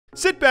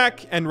Sit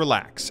back and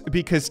relax,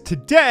 because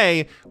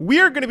today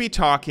we are going to be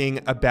talking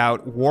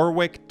about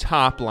Warwick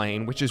top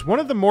lane, which is one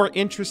of the more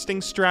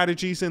interesting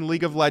strategies in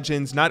League of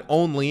Legends, not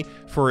only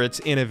for its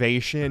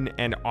innovation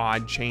and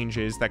odd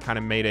changes that kind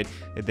of made it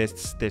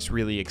this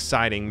really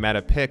exciting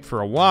meta pick for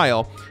a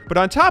while, but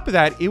on top of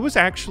that, it was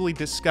actually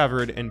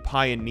discovered and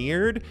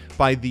pioneered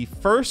by the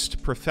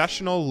first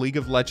professional League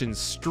of Legends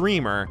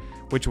streamer,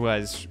 which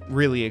was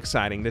really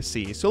exciting to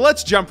see. So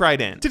let's jump right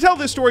in. To tell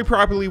this story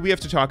properly, we have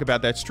to talk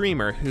about that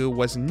streamer, who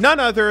was none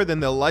other than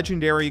the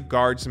legendary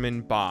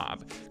Guardsman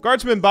Bob.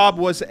 Guardsman Bob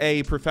was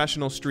a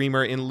professional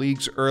streamer in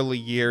League's early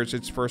years,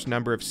 its first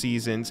number of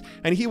seasons,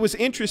 and he was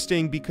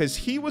interesting because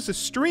he was a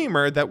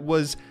streamer that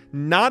was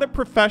not a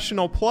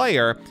professional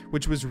player,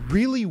 which was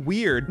really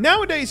weird.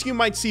 Nowadays, you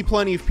might see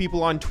plenty of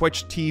people on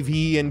Twitch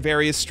TV and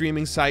various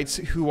streaming sites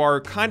who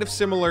are kind of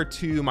similar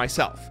to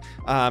myself.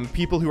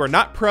 People who are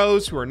not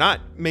pros, who are not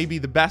maybe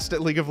the best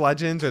at League of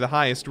Legends or the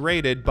highest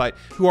rated, but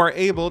who are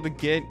able to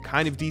get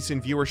kind of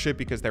decent viewership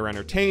because they're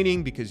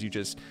entertaining, because you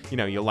just,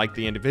 you like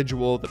the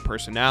individual, the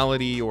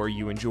personality, or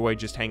you enjoy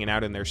just hanging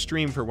out in their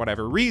stream for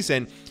whatever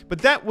reason. But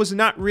that was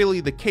not really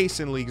the case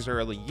in League's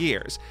early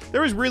years.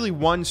 There was really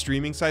one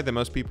streaming site that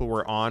most people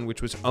were on,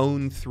 which was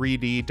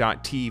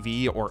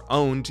own3d.tv or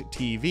Owned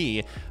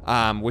TV,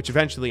 which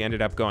eventually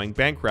ended up going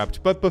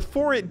bankrupt. But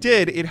before it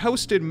did, it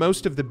hosted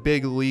most of the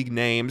big League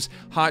names: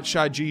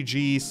 Hotshot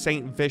GG,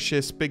 Saint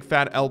Vicious, Big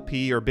Fat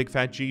LP or Big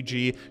Fat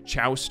GG,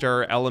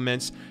 Chowster,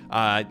 Elements,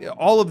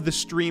 all of the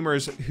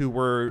streamers who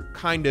were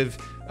kind of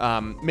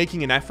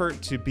making an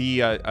effort to be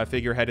a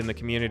figurehead in the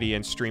community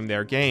and stream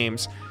their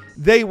games.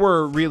 They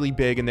were really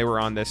big, and they were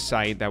on this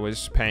site that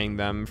was paying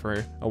them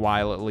for a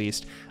while at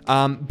least.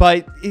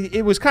 But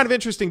it was kind of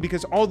interesting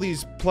because all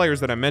these players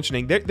that I'm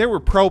mentioning, they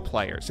were pro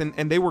players,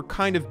 and they were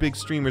kind of big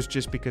streamers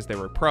just because they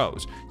were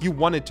pros. You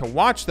wanted to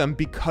watch them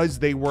because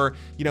they were,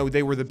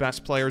 they were the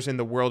best players in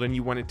the world, and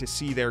you wanted to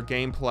see their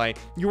gameplay.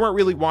 You weren't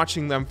really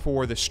watching them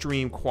for the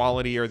stream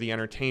quality or the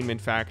entertainment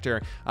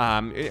factor,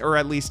 or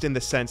at least in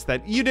the sense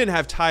that you didn't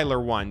have Tyler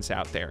 1s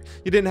out there.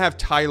 You didn't have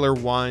Tyler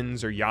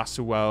 1s or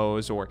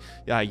Yasuo's or,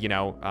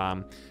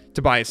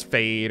 Tobias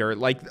Fade, or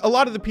like a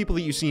lot of the people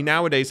that you see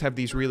nowadays have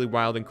these really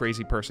wild and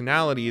crazy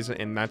personalities,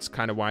 and that's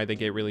kind of why they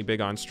get really big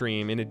on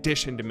stream, in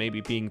addition to maybe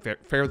being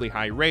fairly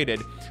high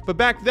rated. But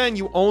back then,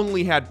 you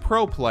only had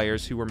pro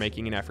players who were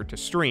making an effort to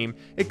stream,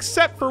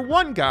 except for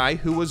one guy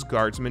who was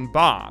Guardsman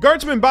Bob.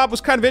 Guardsman Bob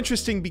was kind of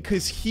interesting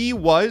because he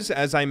was,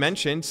 as I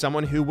mentioned,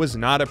 someone who was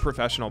not a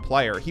professional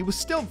player. He was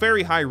still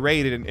very high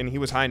rated, and he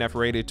was high enough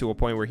rated to a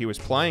point where he was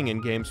playing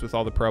in games with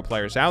all the pro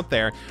players out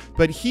there,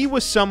 but he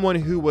was someone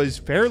who was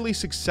fairly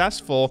successful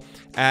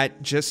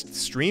at just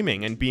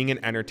streaming and being an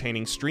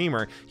entertaining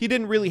streamer. He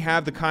didn't really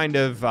have the kind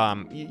of,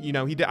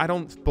 I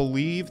don't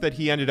believe that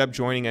he ended up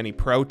joining any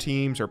pro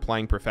teams or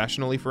playing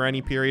professionally for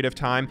any period of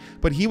time,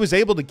 but he was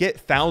able to get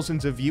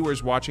thousands of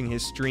viewers watching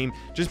his stream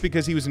just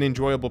because he was an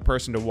enjoyable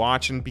person to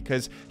watch, and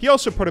because he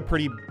also put a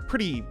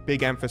pretty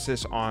big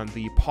emphasis on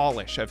the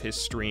polish of his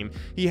stream.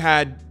 He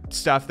had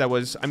stuff that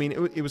was,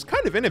 it was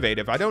kind of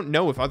innovative. I don't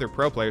know if other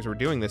pro players were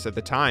doing this at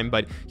the time,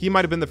 but he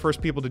might have been the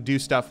first people to do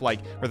stuff like,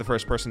 or the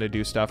first person to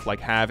do stuff like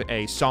have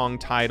a song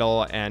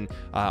title and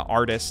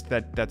artist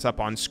that's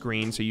up on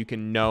screen so you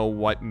can know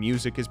what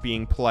music is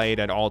being played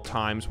at all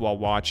times while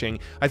watching.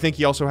 I think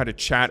he also had a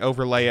chat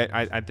overlay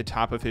at the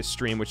top of his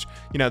stream, which,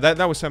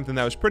 that was something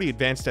that was pretty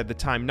advanced at the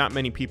time. Not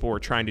many people were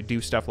trying to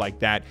do stuff like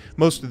that.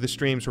 Most of the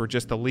streams were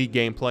just the League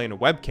gameplay and a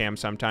webcam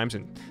sometimes,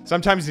 and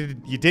sometimes you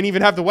didn't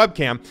even have the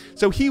webcam.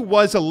 So he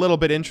was a little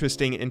bit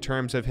interesting in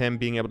terms of him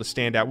being able to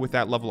stand out with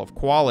that level of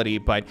quality,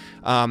 but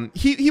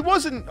he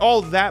wasn't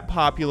all that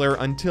popular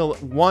until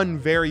one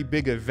very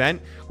big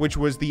event, which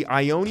was the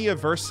Ionia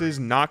versus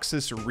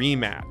Noxus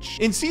rematch.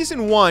 In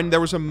Season 1, there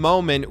was a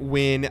moment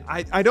when,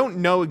 I don't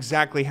know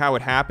exactly how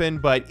it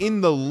happened, but in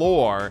the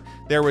lore,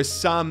 there was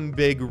some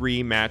big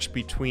rematch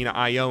between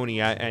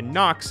Ionia and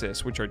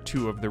Noxus, which are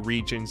two of the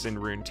regions in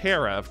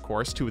Runeterra, of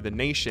course, two of the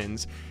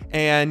nations,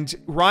 and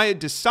Riot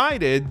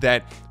decided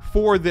that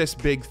for this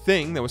big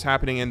thing that was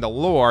happening in the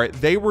lore,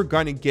 they were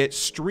going to get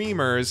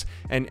streamers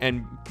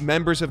and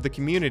members of the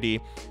community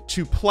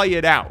to play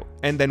it out.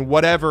 And then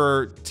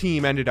whatever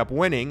team ended up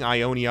winning,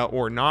 Ionia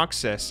or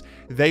Noxus,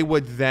 they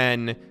would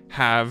then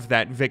have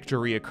that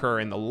victory occur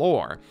in the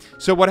lore.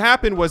 So what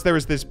happened was there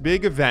was this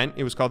big event.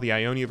 It was called the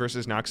Ionia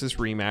versus Noxus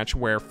rematch,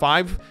 where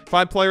five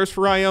players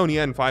for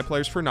Ionia and 5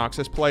 players for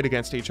Noxus played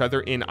against each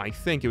other in, I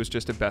think it was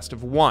just a best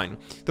of 1.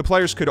 The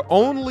players could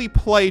only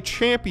play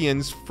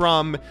champions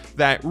from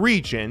that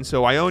region.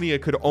 So Ionia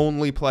could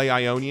only play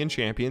Ionian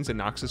champions, and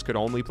Noxus could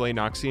only play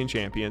Noxian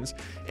champions.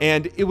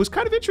 And it was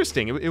kind of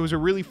interesting. It was a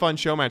really fun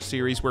show match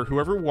series where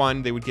whoever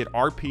won, they would get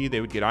RP, they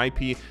would get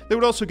IP, they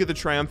would also get the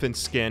Triumphant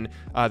skin,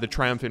 the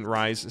Triumphant Serpent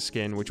Rise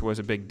skin, which was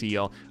a big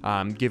deal,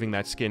 giving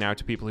that skin out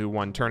to people who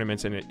won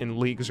tournaments in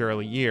League's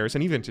early years,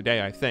 and even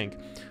today, I think.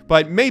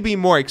 But maybe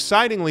more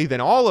excitingly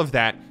than all of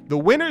that, the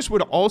winners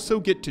would also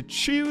get to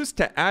choose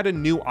to add a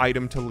new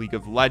item to League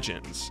of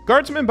Legends.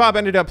 Guardsman Bob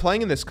ended up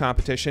playing in this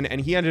competition,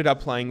 and he ended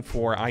up playing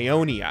for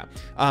Ionia.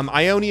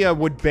 Ionia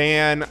would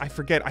ban, I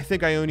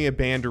think Ionia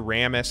banned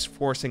Rammus,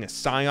 forcing a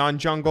Scion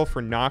jungle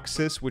for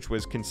Noxus, which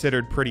was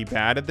considered pretty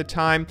bad at the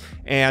time,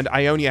 and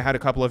Ionia had a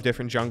couple of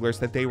different junglers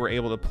that they were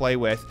able to play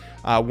with,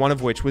 one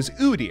of which was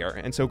Udyr.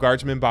 And so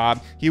Guardsman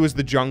Bob, he was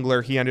the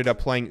jungler, he ended up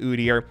playing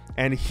Udyr,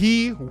 and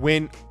he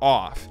went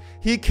off.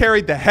 He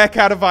carried the heck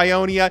out of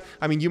Ionia.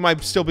 I mean, you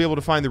might still be able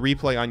to find the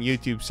replay on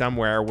YouTube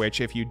somewhere, which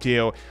if you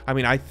do, I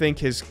mean, I think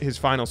his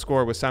final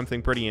score was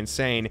something pretty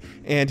insane.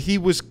 And he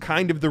was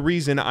kind of the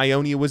reason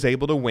Ionia was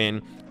able to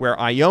win, where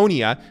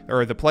Ionia,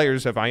 or the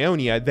players of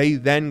Ionia, they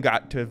then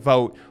got to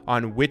vote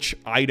on which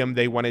item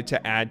they wanted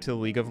to add to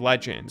League of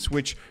Legends,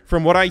 which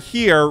from what I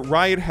hear,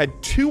 Riot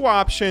had two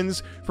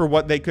options for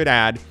what they could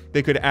add.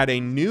 They could add a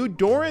new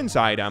Doran's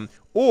item,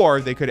 or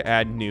they could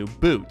add new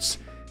boots.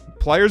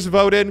 Players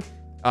voted.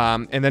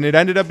 And then it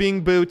ended up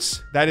being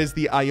boots. That is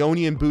the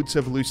Ionian Boots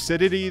of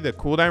Lucidity, the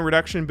cooldown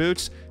reduction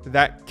boots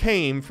that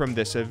came from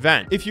this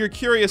event. If you're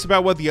curious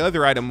about what the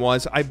other item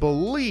was, I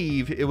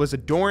believe it was a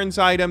Doran's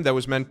item that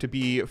was meant to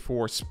be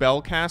for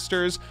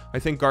spellcasters. I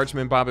think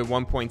Guardsman Bob at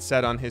one point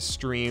said on his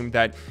stream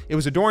that it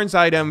was a Doran's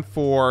item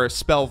for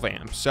spell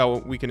vamp.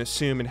 So we can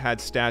assume it had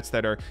stats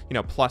that are, you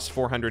know, plus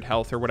 400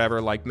 health or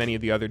whatever, like many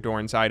of the other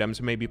Doran's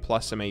items, maybe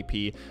plus some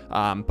AP.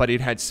 But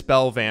it had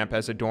spell vamp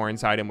as a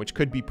Doran's item, which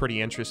could be pretty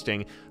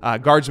interesting.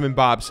 Guardsman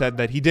Bob said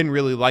that he didn't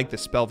really like the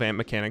spell vamp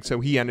mechanic, so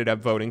he ended up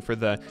voting for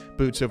the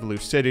Boots of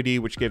Lucidity,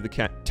 which gave the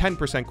 10%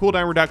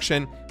 cooldown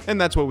reduction,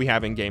 and that's what we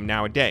have in game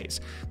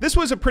nowadays. This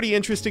was a pretty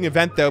interesting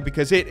event, though,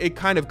 because it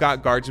kind of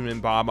got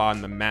Guardsman Bob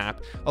on the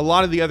map. A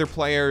lot of the other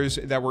players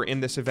that were in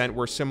this event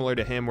were similar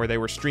to him, where they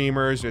were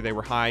streamers or they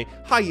were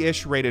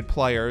high-ish rated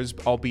players,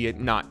 albeit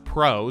not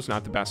pros,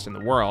 not the best in the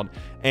world.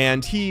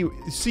 And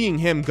seeing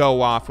him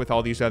go off with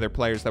all these other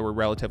players that were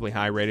relatively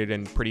high rated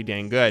and pretty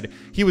dang good,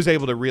 he was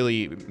able to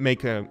really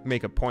make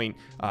a point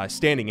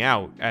standing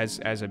out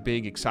as a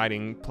big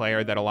exciting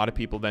player that a lot of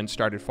people then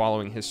started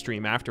following his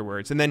stream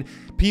afterwards. And then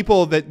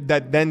people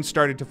that then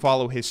started to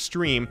follow his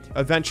stream,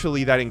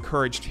 eventually that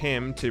encouraged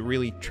him to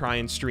really try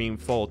and stream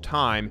full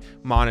time,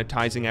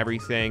 monetizing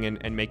everything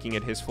and making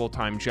it his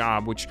full-time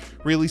job, which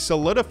really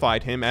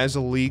solidified him as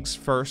a League's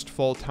first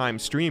full-time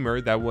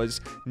streamer that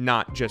was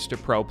not just a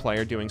pro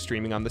player doing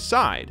streaming on the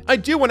side. I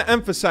do want to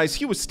emphasize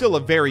he was still a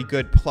very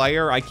good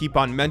player. I keep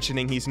on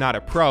mentioning he's not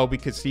a pro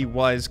because he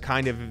was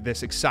kind of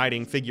this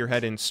exciting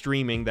figurehead in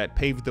streaming that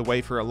paved the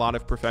way for a lot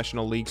of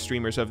professional League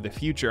streamers of the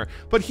future,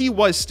 but he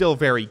was still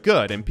very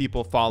good, and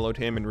people followed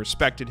him and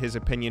respected his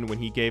opinion when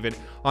he gave it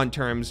on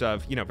terms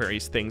of, you know,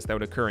 various things that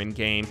would occur in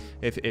game.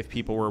 If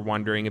people were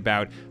wondering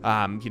about,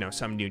 you know,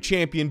 some new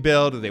champion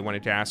build, or they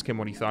wanted to ask him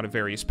what he thought of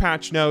various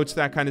patch notes,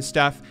 that kind of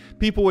stuff,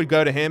 people would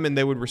go to him and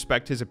they would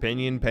respect his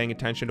opinion, paying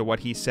attention to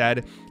what he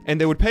said, and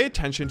they would pay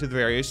attention to the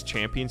various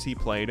champions he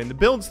played and the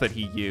builds that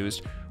he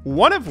used.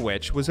 One of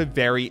which was a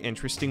very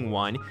interesting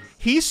one.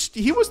 He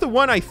was the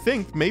one, I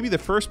think, maybe the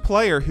first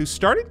player who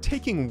started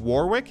taking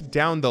Warwick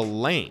down the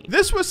lane.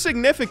 This was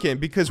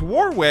significant because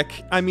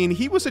Warwick, I mean,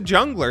 he was a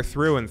jungler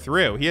through and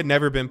through. He had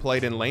never been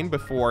played in lane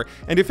before,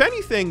 and if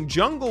anything,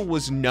 jungle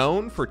was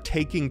known for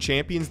taking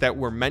champions that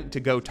were meant to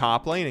go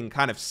top lane and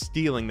kind of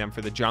stealing them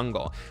for the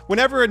jungle.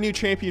 Whenever a new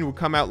champion would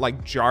come out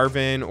like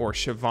Jarvan or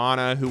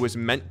Shyvana, who was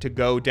meant to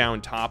go down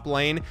top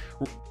lane,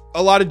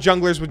 a lot of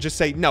junglers would just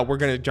say, no, we're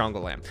going to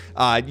jungle him.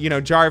 You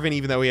know, Jarvan,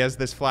 even though he has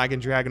this flag and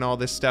drag and all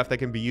this stuff that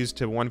can be used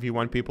to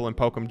 1v1 people and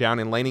poke them down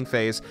in laning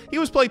phase, he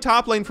was played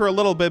top lane for a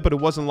little bit, but it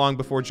wasn't long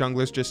before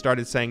junglers just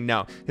started saying,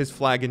 no, his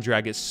flag and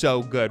drag is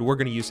so good, we're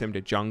going to use him to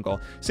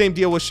jungle. Same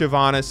deal with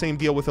Shyvana, same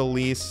deal with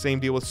Elise, same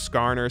deal with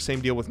Skarner, same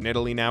deal with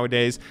Nidalee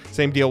nowadays,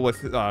 same deal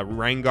with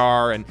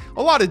Rengar, and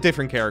a lot of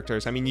different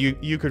characters. I mean,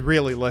 you could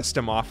really list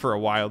them off for a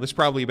while. There's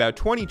probably about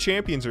 20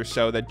 champions or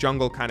so that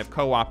jungle kind of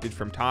co-opted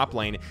from top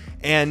lane,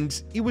 and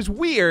it was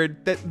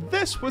weird that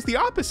this was the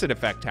opposite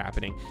effect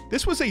happening.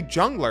 This was a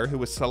jungler who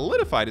was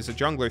solidified as a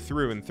jungler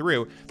through and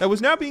through that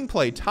was now being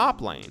played top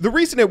lane. The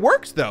reason it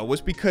worked, though, was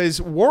because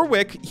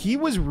Warwick, he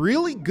was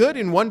really good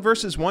in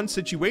 1v1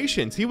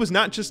 situations. He was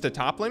not just a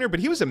top laner, but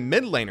he was a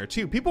mid laner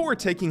too. People were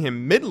taking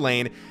him mid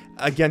lane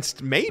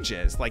against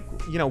mages. Like,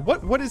 you know,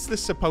 what is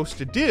this supposed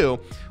to do?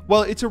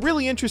 Well, it's a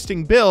really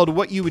interesting build.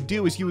 What you would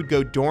do is you would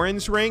go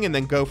Doran's Ring and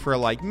then go for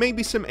like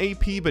maybe some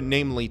AP, but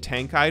namely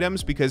tank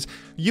items, because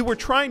you were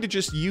trying trying to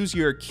just use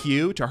your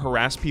Q to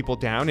harass people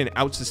down and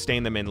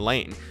out-sustain them in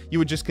lane. You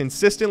would just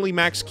consistently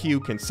max Q,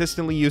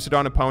 consistently use it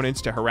on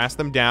opponents to harass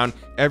them down.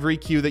 Every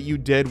Q that you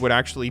did would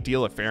actually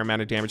deal a fair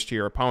amount of damage to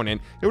your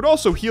opponent. It would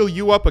also heal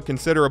you up a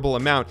considerable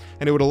amount,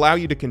 and it would allow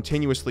you to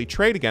continuously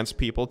trade against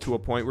people to a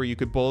point where you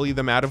could bully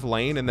them out of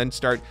lane and then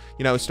start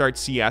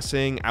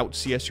CSing, out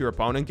CS your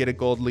opponent, get a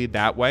gold lead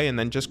that way, and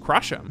then just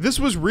crush them. This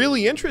was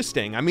really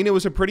interesting. I mean, it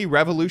was a pretty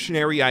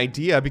revolutionary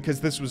idea because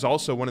this was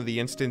also one of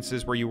the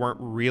instances where you weren't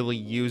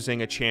really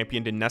using a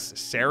champion to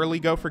necessarily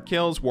go for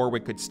kills.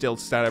 Warwick could still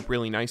set up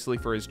really nicely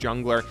for his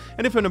jungler,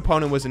 and if an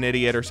opponent was an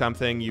idiot or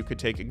something, you could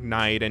take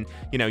Ignite and,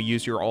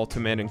 use your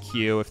ultimate and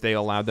Q if they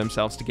allowed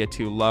themselves to get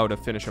too low to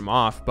finish them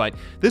off. But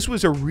this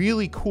was a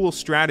really cool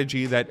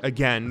strategy that,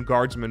 again,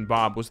 Guardsman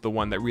Bob was the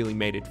one that really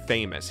made it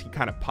famous. He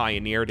kind of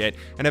pioneered it,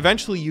 and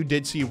eventually you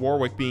did see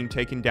Warwick being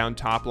taken down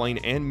top lane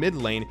and mid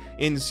lane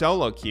in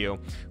solo queue,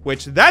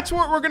 which that's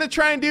what we're going to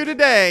try and do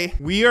today.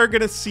 We are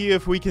going to see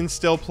if we can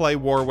still play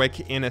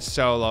Warwick in a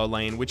solo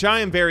lane, which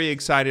I am very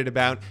excited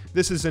about.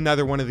 This is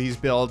another one of these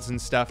builds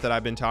and stuff that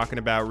I've been talking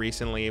about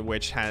recently,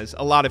 which has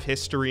a lot of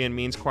history and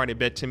means quite a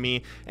bit to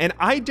me. And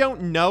I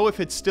don't know if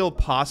it's still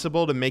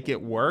possible to make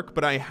it work,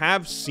 but I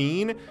have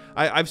seen,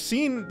 I've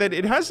seen that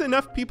it has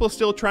enough people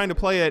still trying to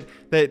play it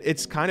that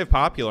it's kind of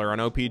popular on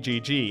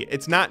OPGG.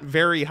 It's not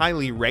very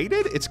highly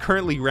rated. It's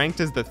currently ranked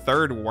as the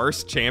 3rd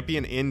worst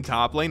champion in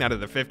top lane out of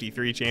the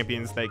 53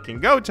 champions that can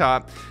go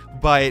top,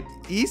 but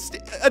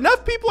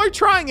enough people are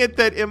trying it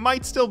that it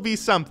might still be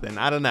something.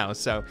 I don't know.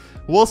 So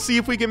we'll see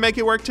if we can make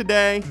it work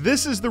today.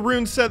 This is the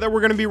rune set that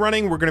we're going to be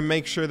running. We're going to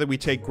make sure that we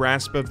take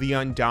Grasp of the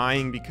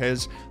Undying,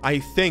 because I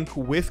think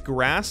with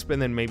Grasp,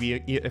 and then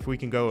maybe if we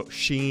can go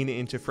Sheen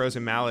into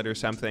Frozen Mallet or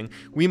something,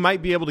 we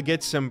might be able to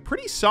get some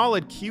pretty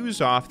solid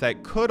Qs off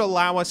that could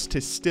allow us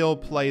to still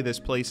play this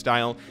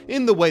playstyle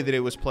in the way that it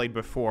was played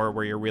before,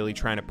 where you're really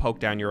trying to poke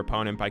down your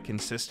opponent by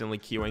consistently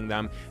queuing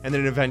them and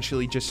then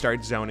eventually just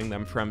start zoning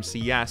them from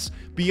CS.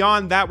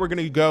 Beyond that, we're going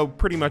to go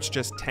pretty much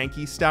just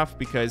tanky stuff,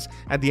 because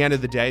at the end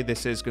of the day,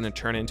 this is going to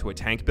turn into a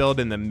tank build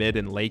in the mid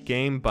and late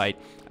game, but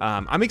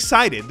I'm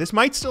excited. This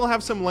might still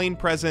have some lane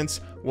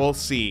presence. We'll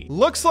see.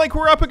 Looks like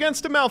we're up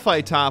against a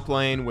Malphite top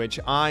lane, which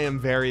I am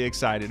very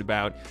excited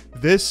about.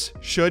 This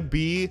should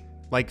be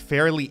like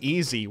fairly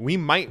easy. We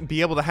might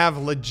be able to have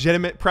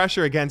legitimate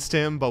pressure against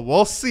him, but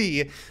we'll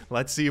see.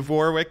 Let's see if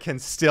Warwick can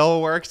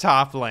still work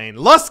top lane.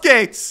 Los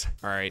Gates!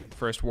 All right,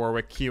 first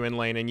Warwick Q in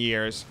lane in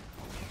years.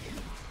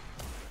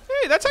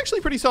 Hey, that's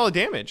actually pretty solid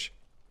damage.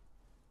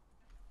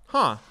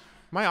 Huh.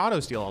 My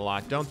autos deal a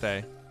lot, don't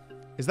they?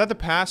 Is that the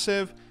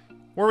passive?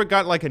 Warwick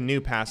got like a new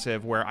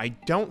passive where I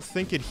don't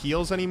think it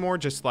heals anymore,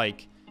 just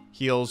like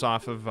heals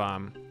off of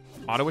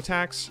auto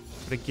attacks,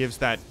 but it gives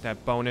that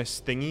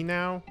bonus thingy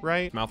now,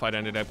 right? Malphite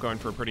ended up going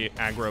for a pretty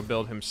aggro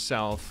build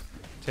himself,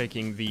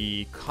 taking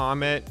the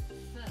Comet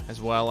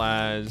as well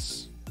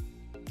as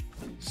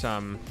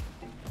some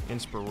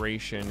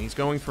inspiration. He's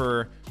going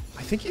for,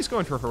 I think he's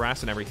going for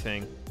harass and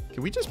everything.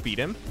 Can we just beat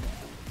him?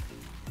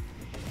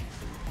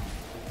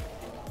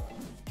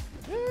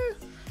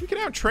 We can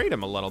out-trade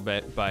him a little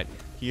bit, but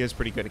he is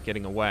pretty good at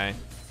getting away.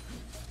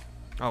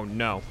 Oh,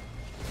 no.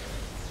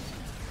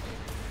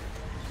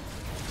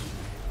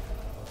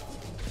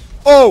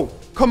 Oh,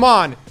 come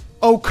on.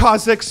 Oh,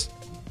 Kha'Zix.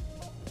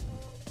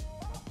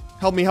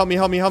 Help me, help me,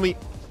 help me, help me.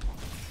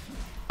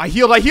 I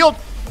healed, I healed.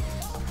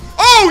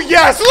 Oh,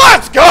 yes,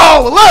 let's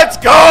go, let's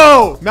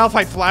go.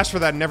 Malphite flashed for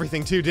that and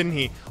everything too, didn't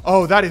he?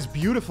 Oh, that is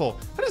beautiful.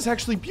 That is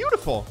actually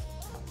beautiful.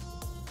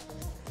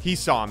 He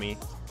saw me.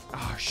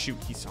 Oh, shoot,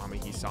 he saw me,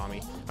 he saw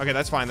me. Okay,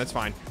 that's fine, that's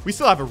fine. We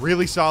still have a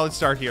really solid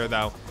start here,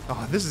 though.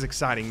 Oh, this is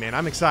exciting, man.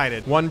 I'm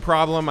excited. One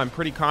problem I'm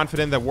pretty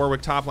confident that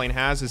Warwick top lane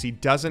has is he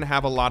doesn't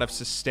have a lot of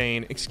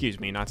sustain. Excuse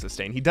me, not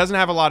sustain. He doesn't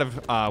have a lot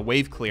of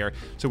wave clear,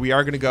 so we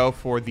are going to go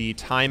for the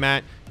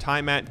Tiamat,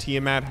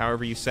 Tiamat,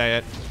 however you say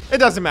it. It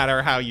doesn't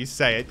matter how you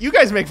say it. You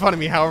guys make fun of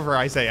me however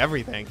I say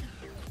everything.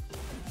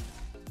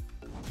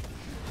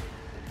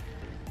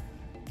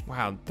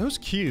 Wow, those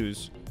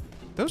Qs.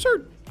 Those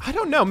are... I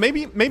don't know,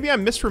 maybe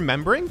I'm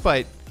misremembering,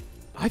 but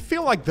I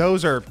feel like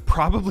those are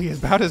probably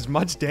about as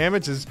much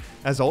damage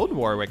as old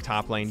Warwick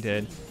top lane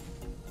did.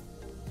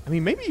 I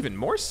mean, maybe even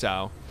more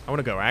so. I want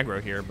to go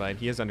aggro here, but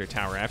he is under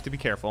tower. I have to be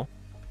careful.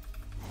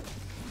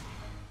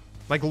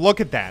 Like, look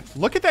at that.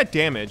 Look at that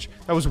damage.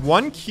 That was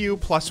 1 Q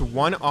plus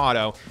 1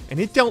 auto, and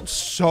it dealt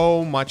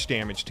so much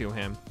damage to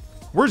him.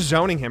 We're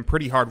zoning him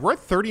pretty hard. We're at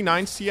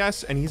 39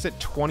 CS, and he's at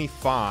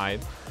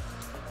 25.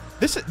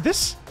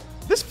 This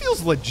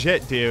feels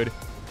legit, dude.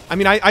 I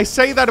mean, I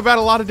say that about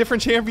a lot of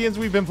different champions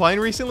we've been playing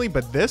recently,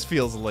 but this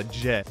feels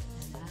legit.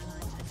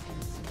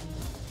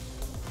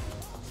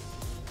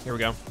 Here we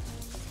go.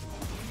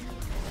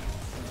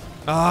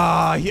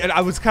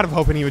 I was kind of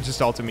hoping he would just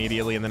ult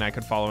immediately and then I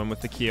could follow him with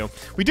the Q.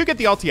 We do get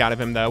the ulti out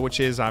of him, though, which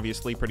is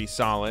obviously pretty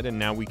solid, and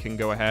now we can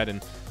go ahead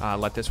and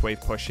let this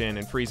wave push in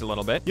and freeze a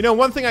little bit. You know,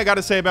 one thing I got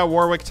to say about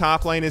Warwick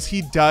top lane is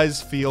he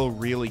does feel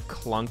really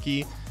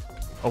clunky.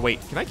 Oh, wait,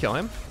 can I kill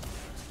him?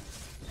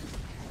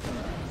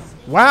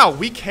 Wow,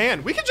 we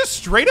can just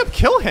straight up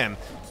kill him.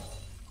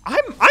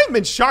 I'm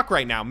in shock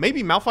right now.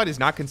 Maybe Malphite is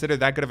not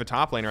considered that good of a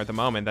top laner at the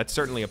moment. That's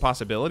certainly a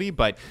possibility,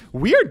 but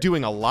we are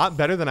doing a lot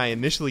better than I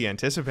initially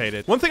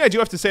anticipated. One thing I do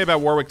have to say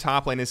about Warwick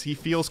top lane is he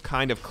feels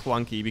kind of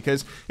clunky,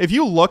 because if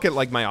you look at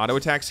like my auto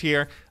attacks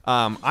here,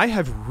 I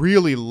have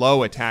really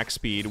low attack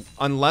speed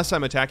unless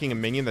I'm attacking a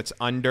minion that's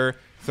under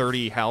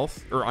 30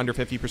 health or under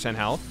 50%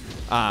 health.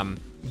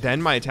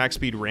 Then my attack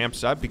speed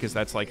ramps up, because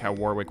that's like how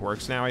Warwick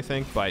works now, I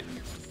think, but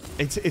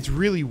it's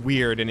really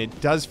weird, and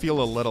it does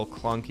feel a little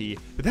clunky.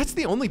 But that's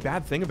the only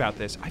bad thing about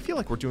this. I feel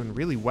like we're doing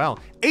really well.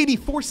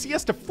 84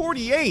 CS to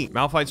 48.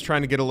 Malphite's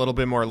trying to get a little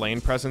bit more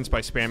lane presence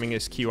by spamming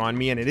his Q on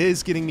me, and it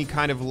is getting me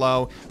kind of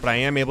low, but I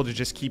am able to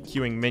just keep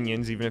queuing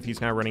minions, even if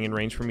he's not running in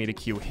range for me to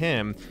queue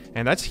him.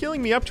 And that's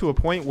healing me up to a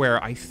point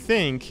where I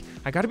think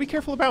I got to be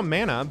careful about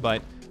mana,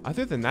 but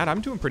other than that,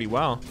 I'm doing pretty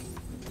well.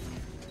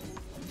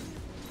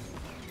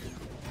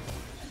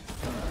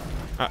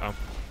 Uh-oh.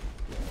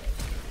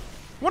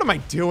 What am I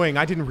doing?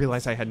 I didn't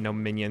realize I had no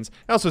minions.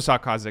 I also saw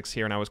Kha'Zix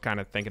here, and I was kind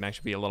of thinking I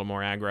should be a little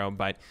more aggro,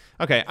 but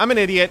okay, I'm an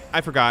idiot.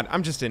 I forgot.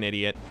 I'm just an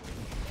idiot.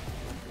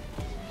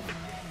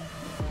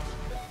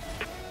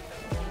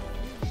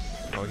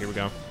 Oh, here we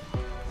go.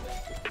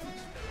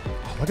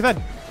 Oh, look at that.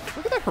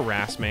 Look at that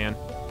harass, man.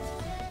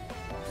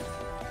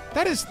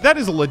 That is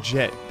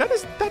legit.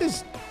 That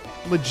is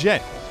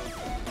legit.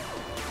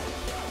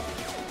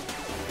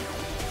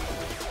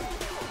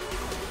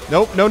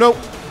 Nope, no, no.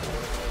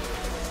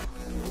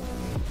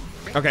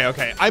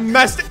 Okay. I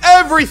messed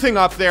everything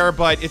up there,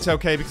 but it's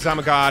okay because I'm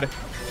a god.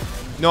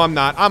 No, I'm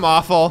not. I'm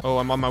awful. Oh,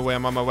 I'm on my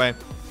way.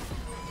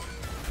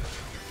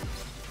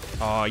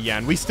 Oh, yeah,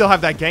 and we still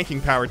have that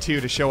ganking power, too,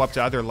 to show up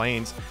to other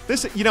lanes.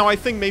 This, you know, I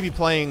think maybe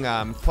playing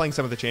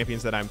some of the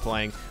champions that I'm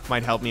playing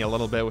might help me a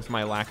little bit with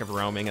my lack of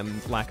roaming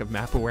and lack of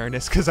map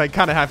awareness, because I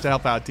kind of have to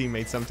help out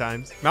teammates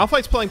sometimes.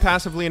 Malphite's playing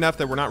passively enough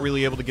that we're not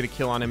really able to get a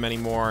kill on him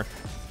anymore.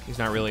 He's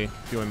not really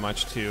doing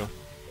much to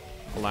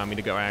allow me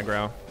to go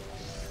aggro.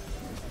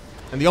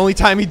 And the only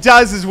time he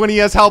does is when he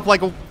has help,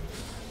 like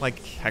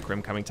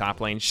Hecarim coming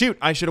top lane. Shoot,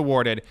 I should have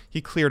warded.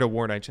 He cleared a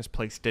ward I just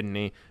placed, didn't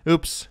he?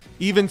 Oops.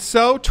 Even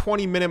so,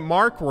 20-minute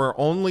mark. We're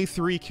only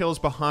 3 kills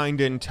behind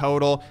in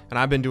total, and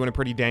I've been doing a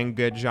pretty dang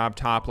good job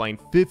top lane.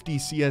 50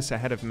 CS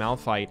ahead of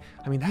Malphite.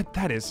 I mean,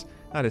 that is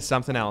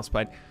something else,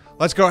 but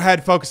let's go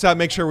ahead, focus up,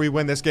 make sure we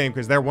win this game,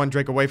 because they're 1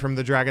 drake away from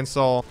the Dragon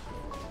Soul.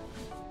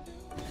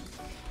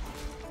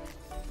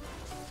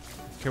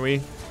 Can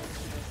we?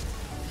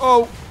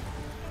 Oh,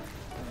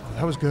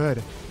 that was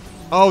good.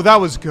 Oh,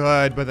 that was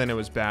good, but then it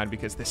was bad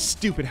because this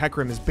stupid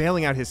Hecarim is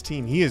bailing out his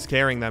team. He is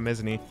carrying them,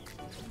 isn't he?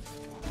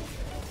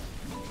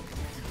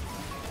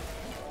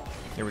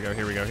 Here we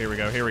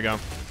go.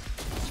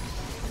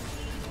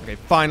 Okay,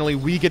 finally,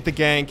 we get the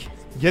gank,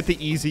 get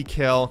the easy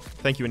kill.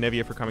 Thank you,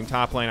 Anivia, for coming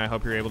top lane. I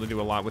hope you're able to do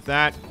a lot with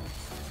that.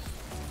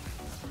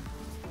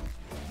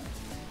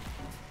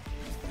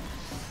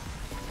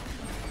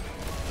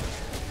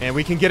 And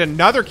we can get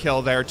another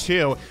kill there,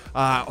 too.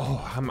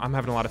 I'm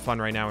having a lot of fun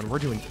right now, and we're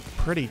doing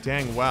pretty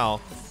dang well.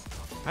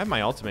 I have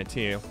my ultimate,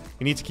 too.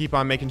 We need to keep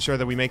on making sure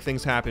that we make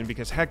things happen,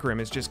 because Hecarim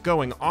is just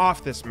going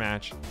off this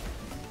match.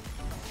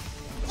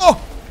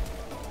 Oh!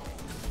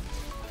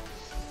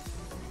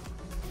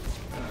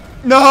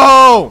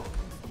 No!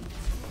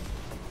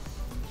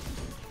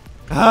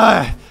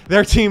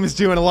 Their team is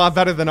doing a lot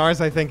better than ours,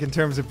 I think, in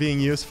terms of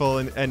being useful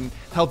and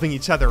helping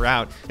each other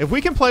out. If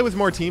we can play with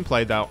more team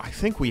play, though, I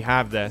think we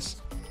have this.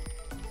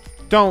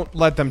 Don't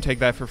let them take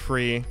that for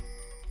free.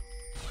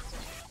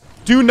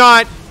 Do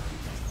not.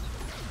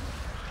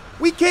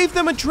 We gave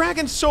them a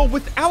Dragon Soul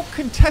without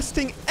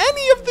contesting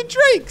any of the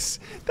Drakes.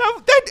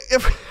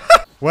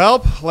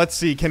 Well, let's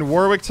see. Can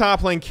Warwick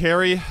top lane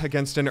carry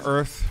against an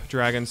Earth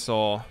Dragon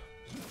Soul?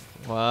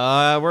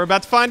 We're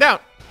about to find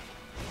out.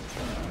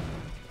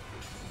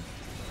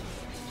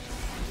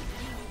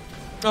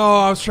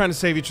 Oh, I was trying to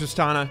save you,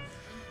 Tristana.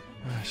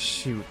 Oh,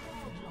 shoot.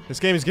 This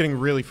game is getting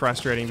really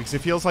frustrating because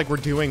it feels like we're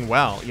doing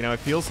well. You know, it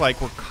feels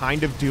like we're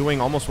kind of doing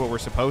almost what we're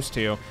supposed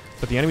to,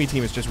 but the enemy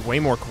team is just way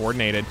more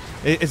coordinated.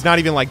 It's not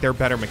even like they're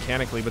better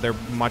mechanically, but they're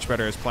much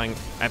better at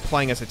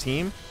playing as a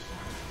team.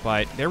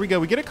 But there we go.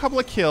 We get a couple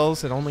of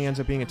kills. It only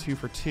ends up being a 2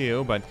 for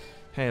 2, but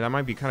hey, that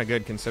might be kind of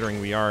good considering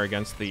we are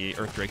against the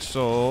Earth Drake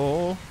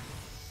Soul.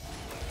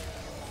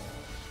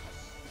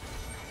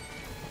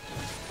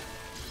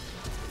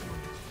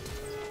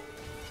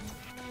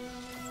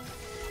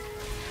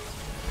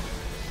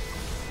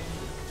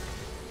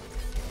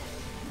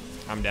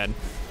 I'm dead.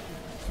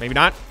 Maybe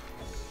not.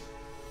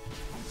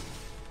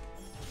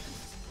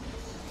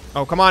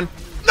 Oh, come on.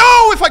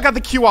 No, if I got the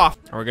Q off.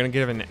 Are we going to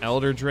give an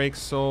Elder Drake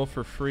Soul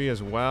for free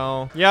as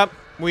well? Yep,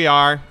 we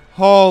are.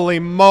 Holy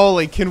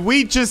moly. Can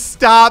we just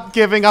stop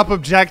giving up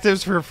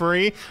objectives for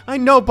free? I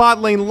know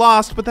bot lane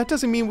lost, but that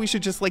doesn't mean we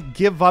should just, like,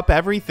 give up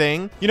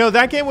everything. You know,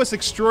 that game was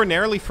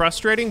extraordinarily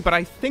frustrating, but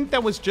I think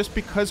that was just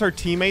because our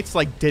teammates,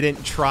 like,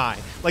 didn't try.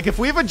 Like, if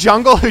we have a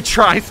jungle who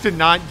tries to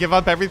not give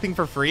up everything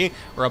for free,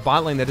 or a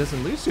bot lane that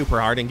doesn't lose super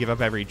hard and give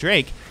up every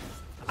Drake,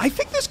 I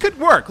think this could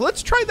work.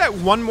 Let's try that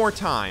one more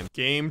time.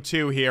 Game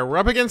 2 here. We're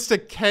up against a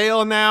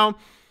Kale now.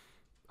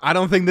 I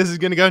don't think this is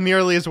going to go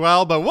nearly as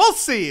well, but we'll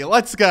see.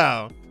 Let's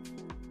go.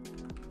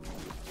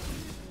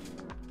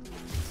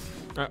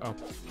 Uh-oh.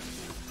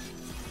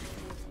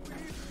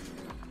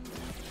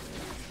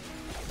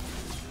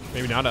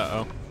 Maybe not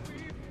uh-oh.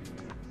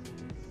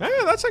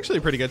 That's actually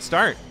a pretty good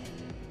start.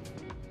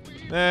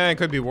 It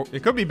could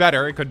be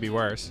better. It could be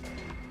worse.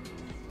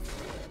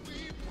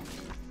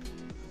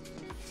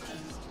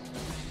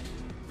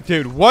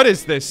 Dude, what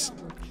is this?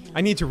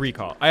 I need to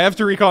recall. I have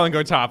to recall and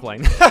go top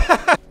lane.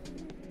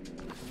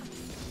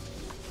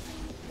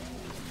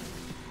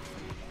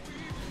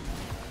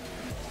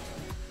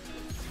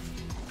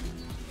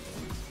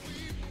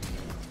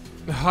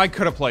 I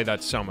could have played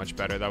that so much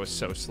better. That was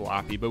so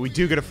sloppy. But we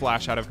do get a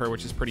flash out of her,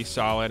 which is pretty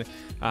solid.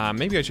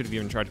 Maybe I should have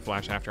even tried to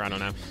flash after. I don't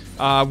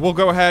know. We'll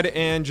go ahead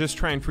and just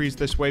try and freeze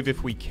this wave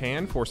if we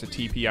can. Force a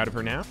TP out of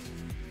her now.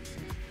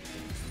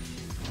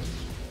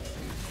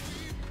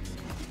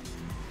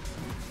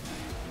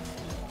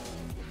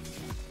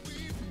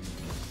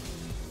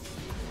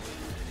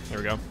 There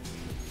we go.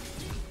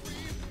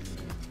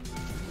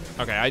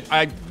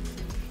 Okay,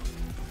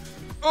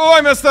 Oh,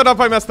 I messed that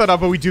up,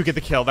 but we do get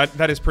the kill.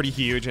 That is pretty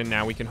huge, and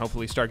now we can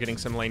hopefully start getting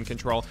some lane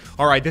control.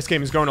 All right, this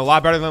game is going a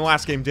lot better than the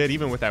last game did,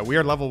 even with that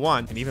weird level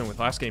 1, and even with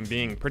last game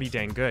being pretty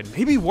dang good.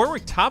 Maybe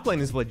Warwick top lane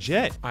is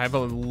legit. I have a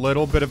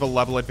little bit of a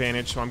level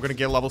advantage, so I'm gonna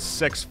get level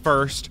 6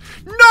 first.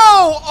 No!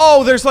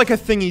 Oh, there's like a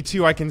thingy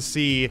too I can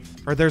see,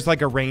 or there's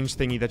like a range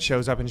thingy that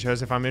shows up and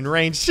shows if I'm in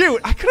range. Shoot,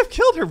 I could have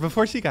killed her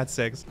before she got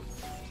 6.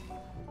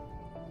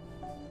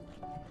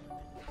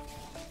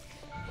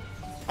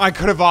 I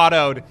could have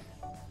autoed.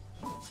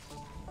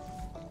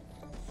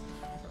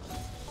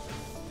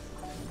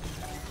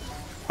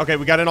 Okay,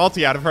 we got an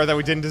ulti out of her that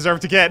we didn't deserve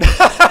to get.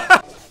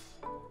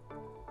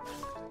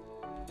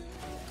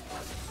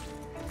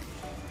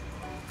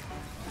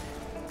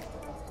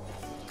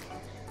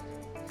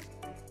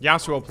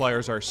 Yasuo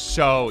players are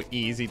so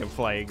easy to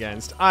play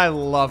against. I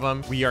love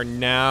them. We are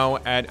now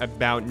at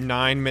about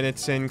 9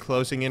 minutes in,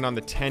 closing in on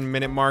the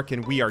 10-minute mark,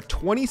 and we are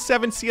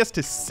 27 CS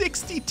to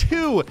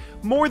 62,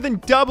 more than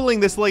doubling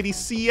this lady's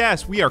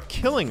CS. We are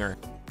killing her.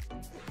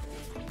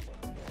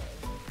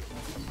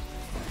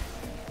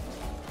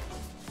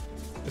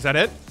 Is that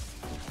it?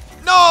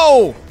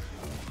 No!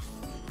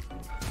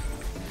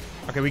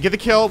 Okay, we get the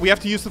kill. We have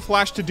to use the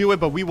flash to do it,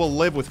 but we will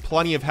live with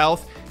plenty of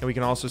health. And we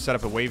can also set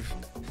up a wave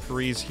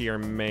freeze here,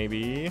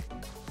 maybe.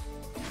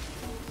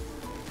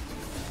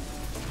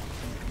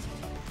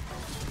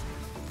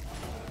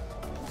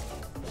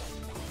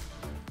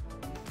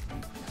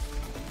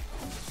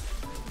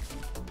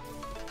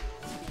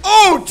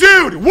 Oh,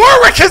 dude!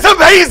 Warwick is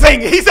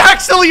amazing! He's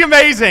actually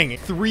amazing!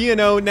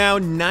 3-0 now,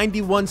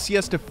 91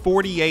 CS to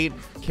 48.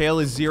 Kale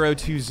is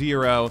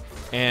 0-2-0.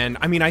 And,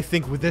 I mean, I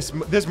think with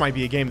this might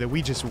be a game that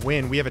we just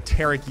win. We have a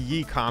Tarek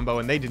Yi combo,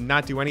 and they did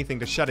not do anything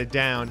to shut it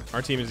down.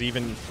 Our team is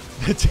even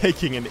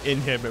taking an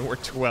inhib, and we're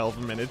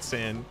 12 minutes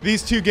in.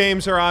 These two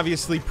games are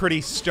obviously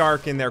pretty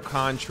stark in their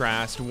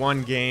contrast.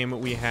 One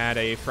game, we had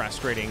a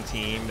frustrating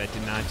team that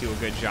did not do a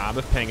good job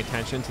of paying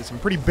attention to some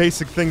pretty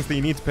basic things that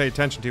you need to pay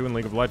attention to in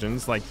League of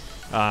Legends, like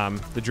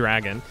the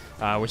dragon,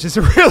 which is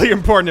a really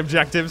important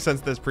objective since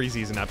this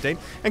preseason update.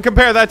 And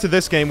compare that to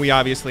this game, we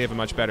obviously have a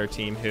much better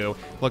team who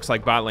looks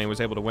like bot lane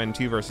was able to win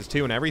 2 versus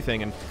 2 and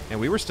everything, and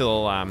we were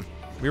still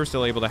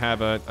able to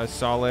have a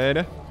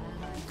solid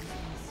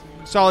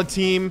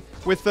team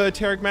with the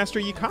Tarek Master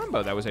Yi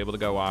combo that was able to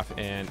go off,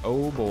 and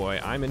oh boy,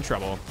 I'm in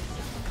trouble.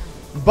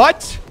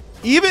 But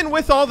even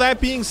with all that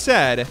being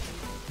said,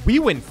 we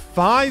win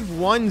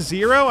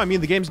 5-1-0. I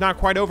mean, the game's not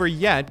quite over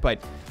yet,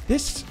 but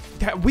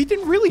we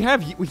didn't really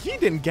have, he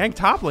didn't gank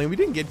top lane, we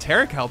didn't get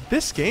Tarek help.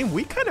 This game,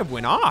 we kind of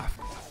went off.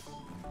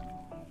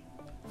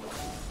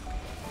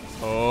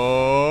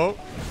 Oh.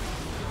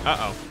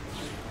 Uh-oh.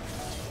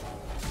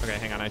 Okay,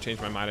 hang on, I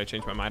changed my mind,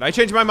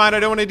 I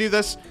don't want to do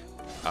this.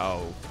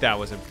 Oh, that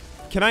was a...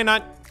 Can I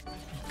not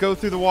go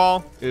through the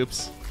wall?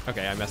 Oops.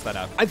 Okay, I messed that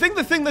up. I think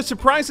the thing that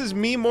surprises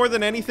me more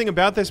than anything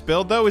about this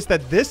build, though, is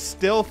that this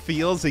still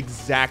feels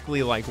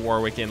exactly like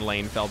Warwick in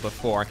lane felt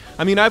before.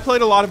 I mean, I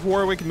played a lot of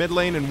Warwick mid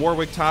lane and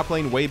Warwick top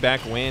lane way back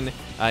when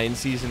in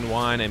Season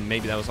 1, and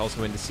maybe that was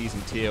also into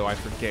Season 2. I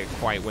forget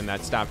quite when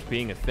that stopped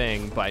being a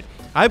thing, but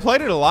I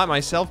played it a lot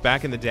myself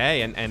back in the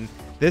day, and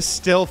this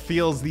still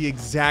feels the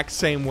exact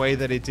same way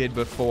that it did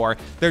before.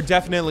 There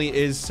definitely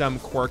is some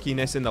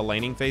quirkiness in the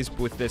laning phase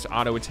with this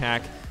auto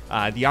attack.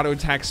 The auto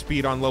attack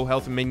speed on low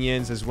health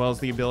minions, as well as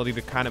the ability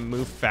to kind of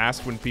move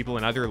fast when people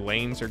in other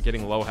lanes are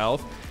getting low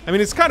health. I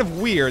mean, it's kind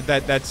of weird,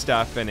 that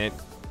stuff, and it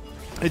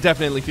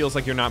definitely feels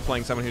like you're not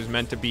playing someone who's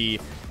meant to be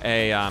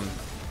a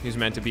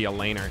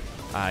laner.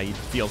 It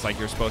feels like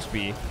you're supposed to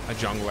be a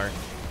jungler.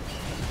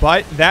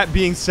 But that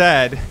being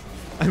said,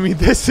 I mean,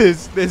 this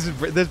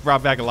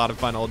brought back a lot of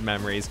fun old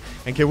memories.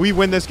 And can we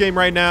win this game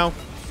right now?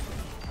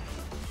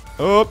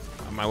 Oh,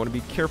 I might want to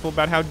be careful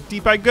about how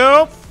deep I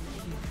go.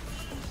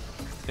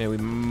 And we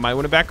might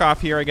want to back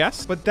off here, I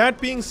guess. But that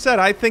being said,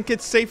 I think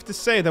it's safe to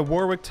say that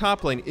Warwick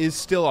top lane is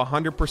still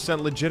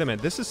 100%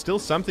 legitimate. This is still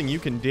something you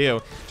can do.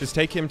 Just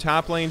take him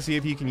top lane, see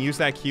if you can use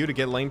that Q to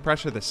get lane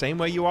pressure the same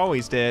way you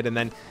always did. And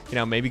then, you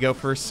know, maybe go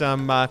for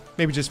some,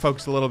 maybe just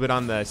focus a little bit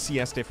on the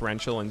CS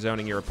differential and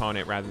zoning your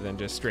opponent rather than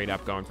just straight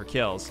up going for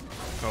kills.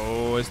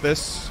 Oh, is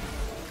this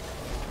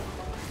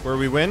where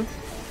we win?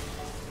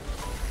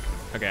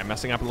 Okay, I'm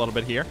messing up a little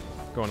bit here.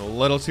 Going a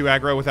little too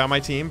aggro without my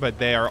team, but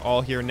they are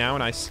all here now,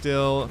 and I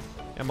still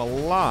am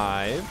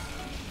alive.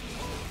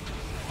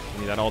 Give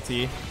me that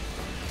ulti.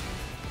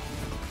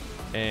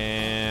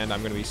 And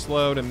I'm going to be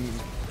slowed and...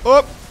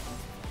 Oh!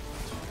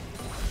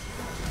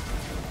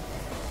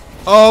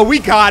 Oh, we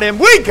got him!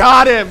 We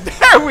got him!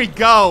 There we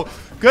go!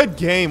 Good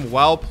game.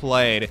 Well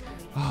played.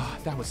 Oh,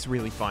 that was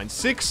really fun.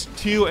 6,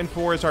 2, and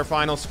 4 is our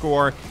final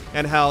score.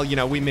 And hell, you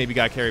know, we maybe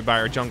got carried by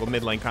our jungle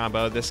mid lane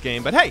combo this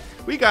game. But hey,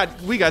 we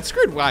got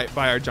screwed by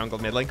our jungle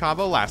mid lane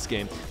combo last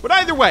game. But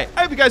either way,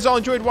 I hope you guys all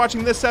enjoyed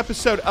watching this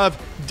episode of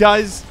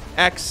Does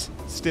X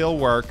Still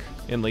Work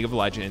in League of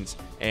Legends?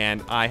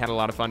 And I had a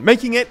lot of fun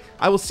making it.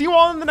 I will see you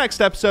all in the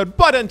next episode.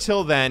 But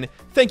until then,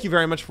 thank you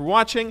very much for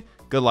watching.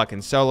 Good luck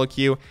in solo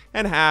queue,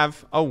 and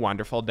have a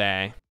wonderful day.